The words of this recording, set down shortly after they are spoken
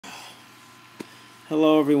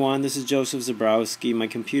Hello everyone, this is Joseph Zabrowski. My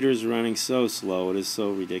computer is running so slow, it is so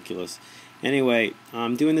ridiculous. Anyway,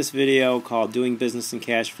 I'm doing this video called Doing Business and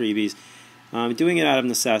Cash Freebies. I'm doing it out of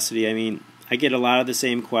necessity. I mean, I get a lot of the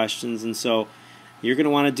same questions, and so you're going to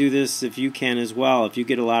want to do this if you can as well. If you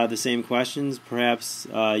get a lot of the same questions, perhaps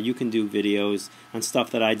you can do videos on stuff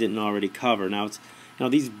that I didn't already cover. Now,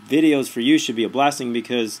 these videos for you should be a blessing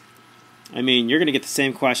because I mean, you're going to get the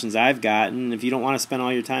same questions I've gotten. If you don't want to spend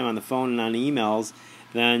all your time on the phone and on emails,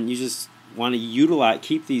 then you just want to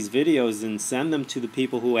keep these videos and send them to the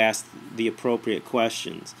people who ask the appropriate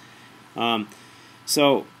questions.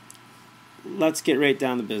 So let's get right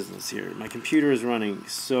down to business here. My computer is running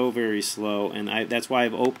so very slow, and that's why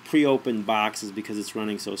I've pre-opened boxes, because it's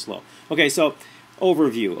running so slow. Okay, so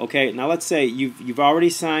overview. Okay, now let's say you've already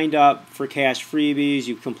signed up for Cash Freebies.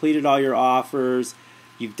 You've completed all your offers.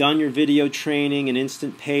 You've done your video training in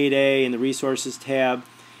Instant Payday in the Resources tab,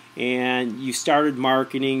 and you started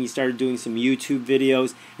marketing, you started doing some YouTube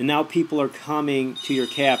videos, and now people are coming to your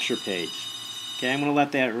capture page. Okay, I'm going to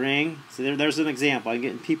let that ring. So there's an example. I'm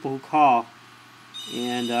getting people who call,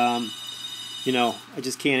 and you know, I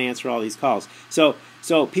just can't answer all these calls. So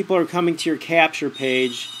people are coming to your capture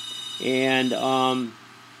page, and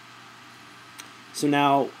so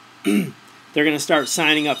now they're going to start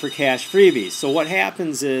signing up for Cash Freebies. So what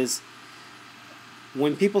happens is,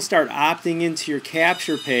 when people start opting into your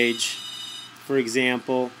capture page, for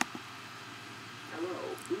example,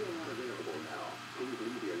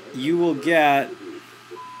 you will get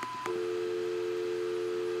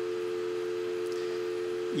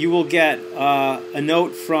a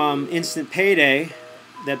note from Instant Payday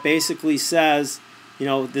that basically says, you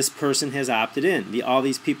know, this person has opted in. All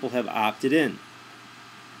these people have opted in.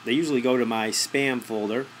 They usually go to my spam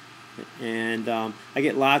folder, and I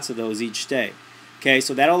get lots of those each day. Okay,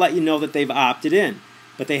 so that'll let you know that they've opted in,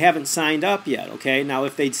 but they haven't signed up yet. Okay, now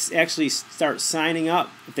if they actually start signing up,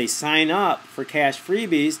 if they sign up for Cash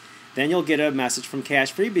Freebies, then you'll get a message from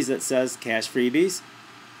Cash Freebies that says Cash Freebies.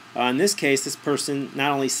 In this case, this person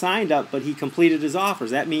not only signed up, but he completed his offers.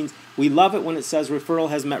 That means we love it when it says referral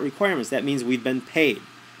has met requirements. That means we've been paid.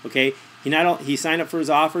 Okay, he signed up for his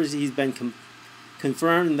offers. He's been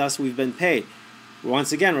confirmed, and thus we've been paid.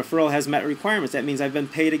 Once again, referral has met requirements. That means I've been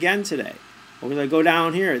paid again today. We're going to go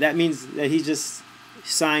down here. That means that he just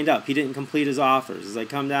signed up. He didn't complete his offers. As I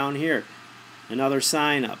come down here, another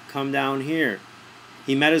sign up. Come down here.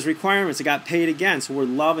 He met his requirements. I got paid again. So we're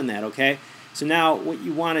loving that. Okay. So now what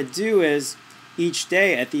you want to do is each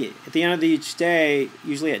day, at the end of each day,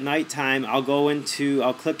 usually at nighttime, I'll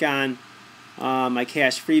click on my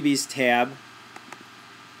Cash Freebies tab.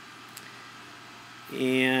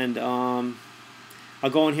 And I'll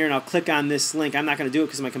go in here and I'll click on this link. I'm not going to do it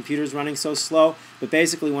because my computer is running so slow. But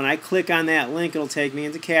basically, when I click on that link, it'll take me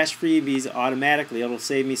into Cash Freebies automatically. It'll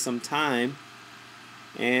save me some time.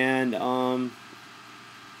 And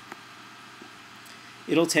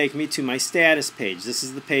it'll take me to my status page. This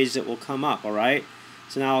is the page that will come up, all right?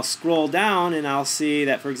 So now I'll scroll down and I'll see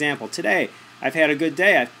that, for example, today, I've had a good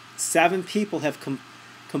day. 7 people have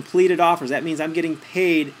completed offers. That means I'm getting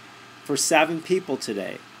paid for 7 people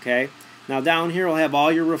today. Okay. Now down here we'll have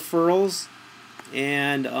all your referrals,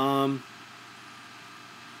 and the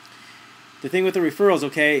thing with the referrals,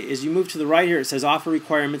 okay, is you move to the right here. It says offer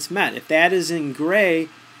requirements met. If that is in gray,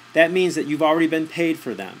 that means that you've already been paid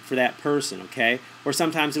for them, for that person. Okay. Or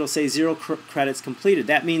sometimes it'll say 0 credits completed.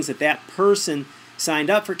 That means that that person signed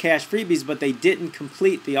up for Cash Freebies, but they didn't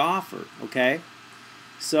complete the offer. Okay.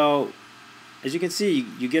 So as you can see,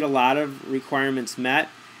 you get a lot of requirements met.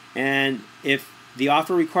 And if the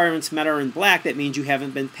offer requirements met are in black, that means you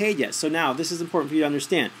haven't been paid yet. So now, this is important for you to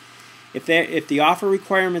understand. If the offer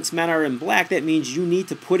requirements met are in black, that means you need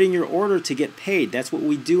to put in your order to get paid. That's what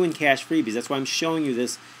we do in Cash Freebies. That's why I'm showing you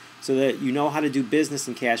this, so that you know how to do business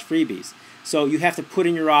in Cash Freebies. So you have to put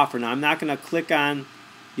in your offer. Now, I'm not going to click on,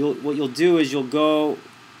 what you'll do is you'll go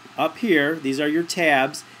up here. These are your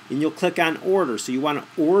tabs, and you'll click on order. So you want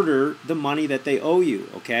to order the money that they owe you,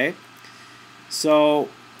 okay? So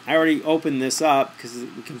I already opened this up because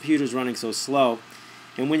the computer's running so slow.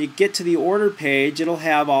 And when you get to the order page, it'll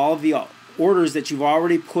have all of the orders that you've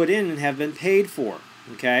already put in and have been paid for.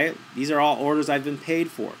 Okay? These are all orders I've been paid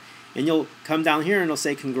for. And you'll come down here and it'll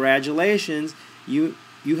say, congratulations, you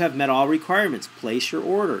have met all requirements. Place your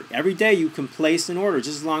order. Every day you can place an order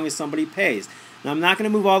just as long as somebody pays. Now I'm not going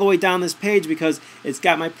to move all the way down this page because it's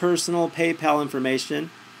got my personal PayPal information.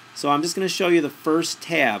 So I'm just going to show you the first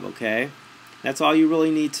tab, okay? That's all you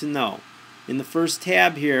really need to know. In the first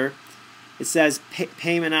tab here, it says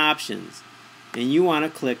payment options. And you want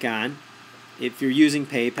to click on, if you're using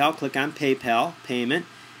PayPal, click on PayPal, payment.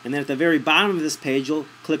 And then at the very bottom of this page, you'll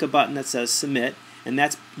click a button that says Submit, and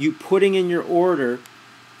that's you putting in your order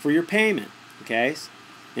for your payment. Okay?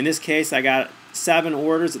 In this case, I got 7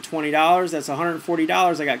 orders at $20. That's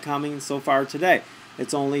 $140 I got coming so far today.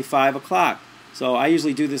 It's only 5 o'clock. So I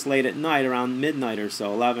usually do this late at night, around midnight or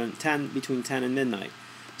so, between 10 and midnight.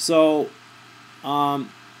 So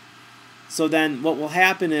then what will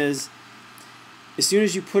happen is, as soon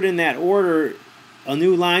as you put in that order, a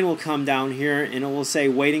new line will come down here and it will say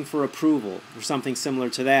waiting for approval or something similar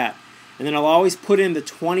to that. And then I'll always put in the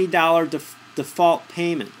 $20 default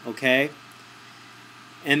payment, okay?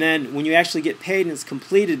 And then when you actually get paid and it's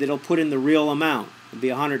completed, it'll put in the real amount. It'll be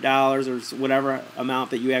 $100 or whatever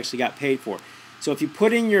amount that you actually got paid for. So if you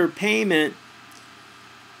put in your payment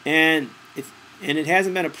and it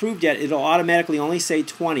hasn't been approved yet, it'll automatically only say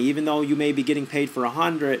 20, even though you may be getting paid for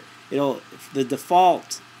 100. The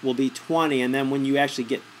default will be 20, and then when you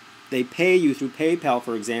actually they pay you through PayPal,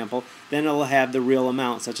 for example, then it'll have the real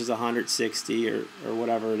amount, such as 160 or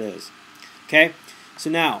whatever it is. Okay, so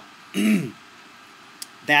now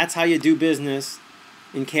that's how you do business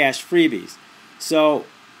in Cash Freebies. So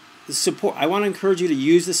the support, I want to encourage you to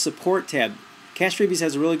use the support tab. Cash Freebies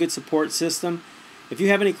has a really good support system. If you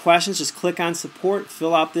have any questions, just click on support,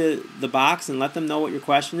 fill out the box, and let them know what your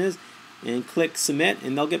question is, and click submit,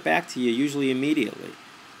 and they'll get back to you, usually immediately.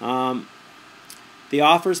 The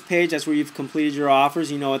offers page, that's where you've completed your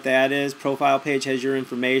offers. You know what that is. Profile page has your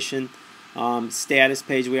information. Status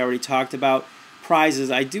page we already talked about. Prizes,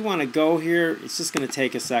 I do want to go here. It's just going to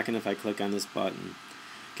take a second if I click on this button.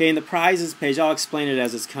 Okay, in the prizes page, I'll explain it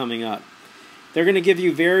as it's coming up. They're going to give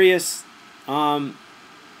you various options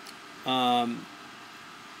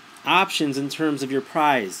in terms of your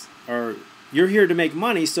prize. Or you're here to make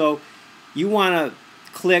money, so you want to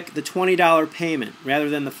click the $20 payment rather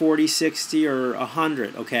than the $40, $60, or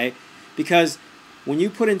 $100, okay? Because when you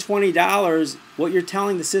put in $20, what you're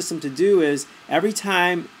telling the system to do is every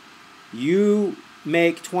time you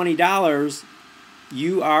make $20,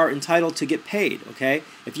 you are entitled to get paid, okay?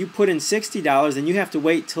 If you put in $60, then you have to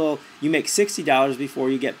wait till you make $60 before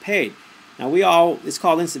you get paid. Now it's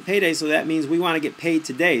called Instant Payday, so that means we want to get paid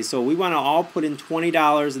today. So we want to all put in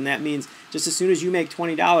 $20, and that means just as soon as you make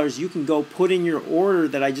 $20, you can go put in your order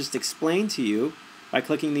that I just explained to you by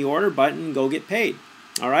clicking the order button and go get paid.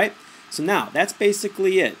 All right? So now, that's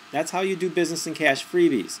basically it. That's how you do business in Cash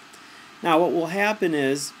Freebies. Now, what will happen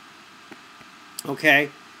is, okay,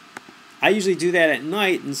 I usually do that at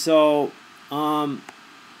night, and so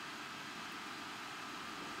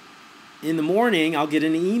in the morning, I'll get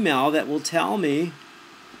an email that will tell me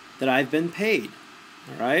that I've been paid.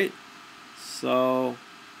 All right? So,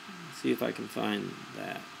 let's see if I can find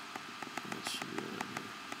that.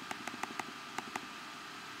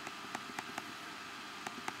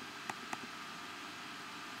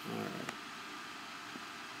 All right.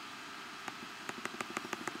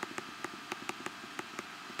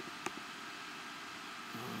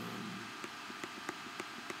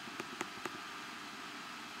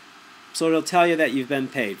 So it'll tell you that you've been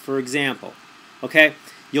paid. For example, okay,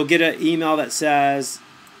 you'll get an email that says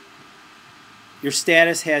your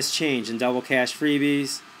status has changed in Double Cash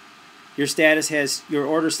Freebies. Your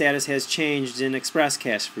order status has changed in Express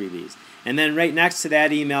Cash Freebies. And then right next to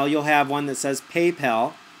that email, you'll have one that says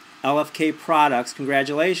PayPal, LFK Products.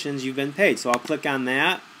 Congratulations, you've been paid. So I'll click on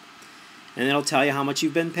that, and it'll tell you how much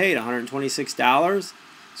you've been paid, $126.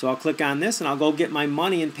 So I'll click on this, and I'll go get my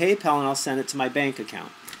money in PayPal, and I'll send it to my bank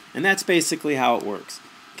account. And that's basically how it works.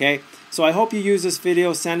 Okay? So I hope you use this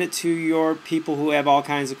video. Send it to your people who have all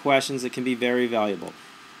kinds of questions that can be very valuable.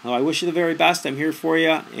 Well, I wish you the very best. I'm here for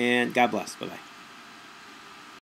you, and God bless. Bye-bye.